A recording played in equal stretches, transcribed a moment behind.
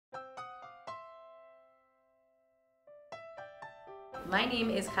My name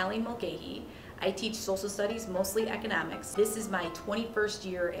is Colleen Mulcahy. I teach social studies, mostly economics. This is my 21st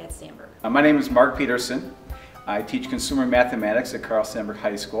year at Sandburg. My name is Mark Peterson. I teach consumer mathematics at Sandburg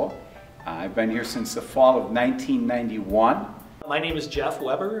High School. I've been here since the fall of 1991. My name is Jeff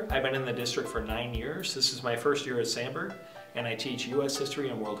Weber. I've been in the district for 9 years. This is my first year at Sandburg, and I teach U.S. history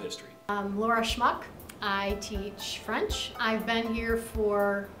and world history. I'm Laura Schmuck. I teach French. I've been here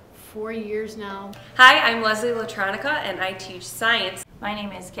for 4 years now. Hi, I'm Leslie Latronica and I teach science. My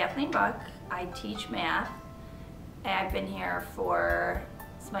name is Kathleen Buck. I teach math. I've been here for,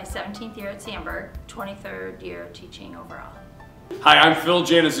 it's my 17th year at Sandburg, 23rd year teaching overall. Hi, I'm Phil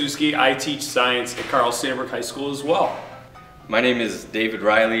Januszewski. I teach science at Sandburg High School as well. My name is David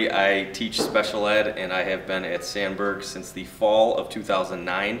Riley. I teach special ed and I have been at Sandburg since the fall of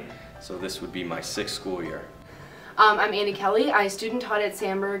 2009, so this would be my 6th school year. I'm Annie Kelly. I student taught at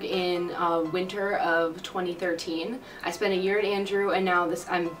Sandburg in winter of 2013. I spent a year at Andrew and now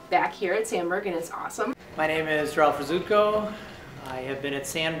I'm back here at Sandburg and it's awesome. My name is Ralph Rizutko. I have been at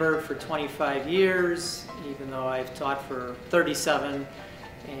Sandburg for 25 years, even though I've taught for 37,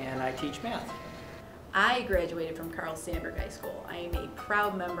 and I teach math. I graduated from Sandburg High School. I am a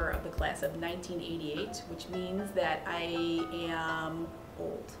proud member of the class of 1988, which means that I am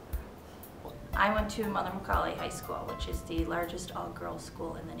old. I went to Mother Macaulay High School, which is the largest all-girls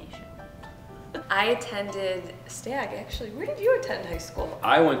school in the nation. I attended Stag, actually. Where did you attend high school?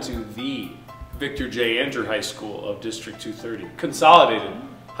 I went to the Victor J. Andrew High School of District 230, Consolidated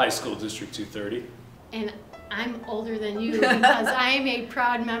High School District 230. And I'm older than you because I am a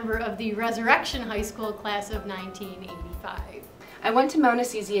proud member of the Resurrection High School class of 1985. I went to Mount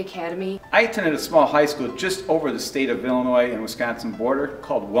Assisi Academy. I attended a small high school just over the state of Illinois and Wisconsin border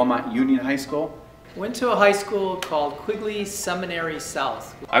called Wilmot Union High School. Went to a high school called Quigley Seminary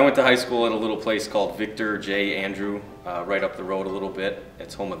South. I went to high school at a little place called Victor J. Andrew, right up the road a little bit.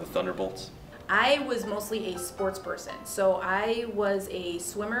 It's home of the Thunderbolts. I was mostly a sports person, so I was a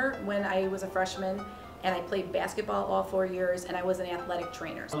swimmer when I was a freshman, and I played basketball all 4 years, and I was an athletic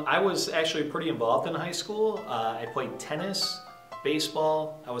trainer. I was actually pretty involved in high school. I played tennis,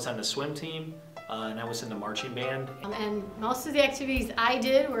 baseball, I was on the swim team, and I was in the marching band. And most of the activities I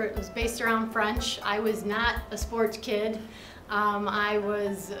did it was based around French. I was not a sports kid. I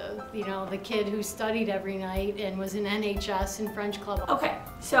was, the kid who studied every night and was in NHS and French club. Okay,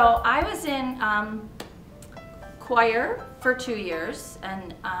 so I was in choir for 2 years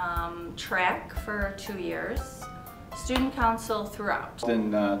and track for 2 years, student council throughout. Then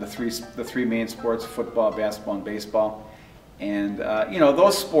the three main sports, football, basketball, and baseball. And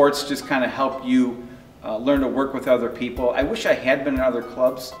those sports just kind of help you learn to work with other people. I wish I had been in other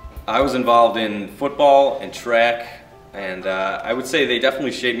clubs. I was involved in football and track, and I would say they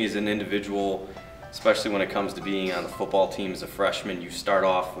definitely shaped me as an individual, especially when it comes to being on the football team as a freshman. You start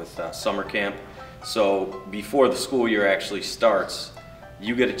off with summer camp, so before the school year actually starts,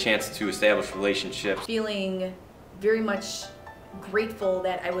 you get a chance to establish relationships. Feeling very much grateful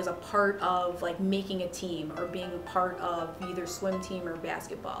that I was a part of making a team or being part of either swim team or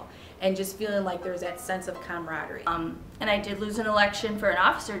basketball, and just feeling like there's that sense of camaraderie. And I did lose an election for an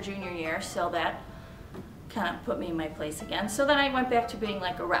officer junior year, so that kind of put me in my place again. So then I went back to being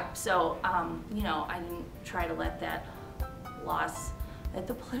like a rep. So, I didn't try to let that loss at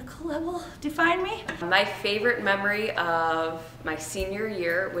the political level define me. My favorite memory of my senior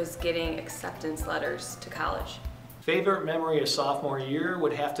year was getting acceptance letters to college. Favorite memory of sophomore year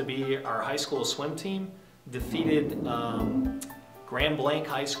would have to be our high school swim team defeated Grand Blanc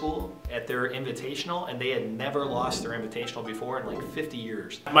High School at their invitational, and they had never lost their invitational before in like 50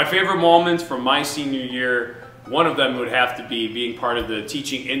 years. My favorite moments from my senior year, one of them would have to be being part of the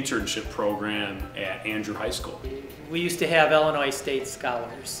teaching internship program at Andrew High School. We used to have Illinois State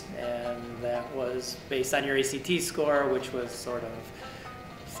Scholars, and that was based on your ACT score, which was sort of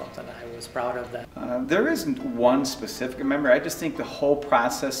something I was proud of that. There isn't one specific memory. I just think the whole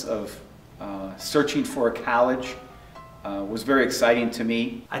process of searching for a college was very exciting to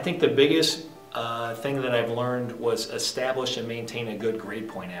me. I think the biggest thing that I've learned was establish and maintain a good grade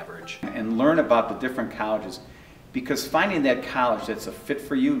point average. And learn about the different colleges, because finding that college that's a fit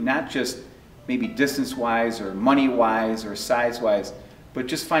for you, not just maybe distance-wise or money-wise or size-wise, but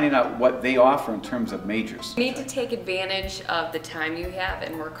just finding out what they offer in terms of majors. You need to take advantage of the time you have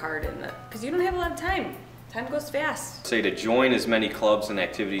and work hard in it, because you don't have a lot of time. Time goes fast. Say to join as many clubs and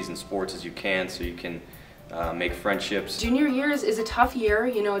activities and sports as you can, so you can make friendships. Junior year is a tough year,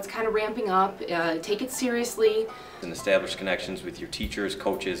 it's kind of ramping up. Take it seriously. And establish connections with your teachers,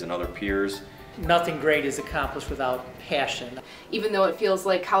 coaches, and other peers. Nothing great is accomplished without passion. Even though it feels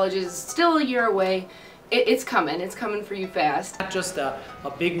like college is still a year away, It's coming for you fast. Not just a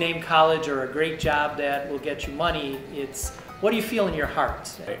big name college or a great job that will get you money, it's what do you feel in your heart?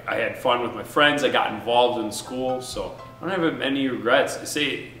 I had fun with my friends, I got involved in school, so I don't have any regrets. I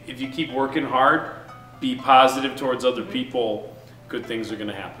say if you keep working hard, be positive towards other people, good things are going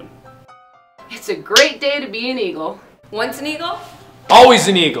to happen. It's a great day to be an Eagle. Once an Eagle? Always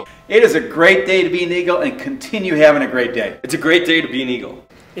an Eagle. It is a great day to be an Eagle, and continue having a great day. It's a great day to be an Eagle.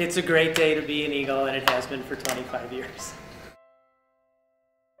 It's a great day to be an Eagle, and it has been for 25 years.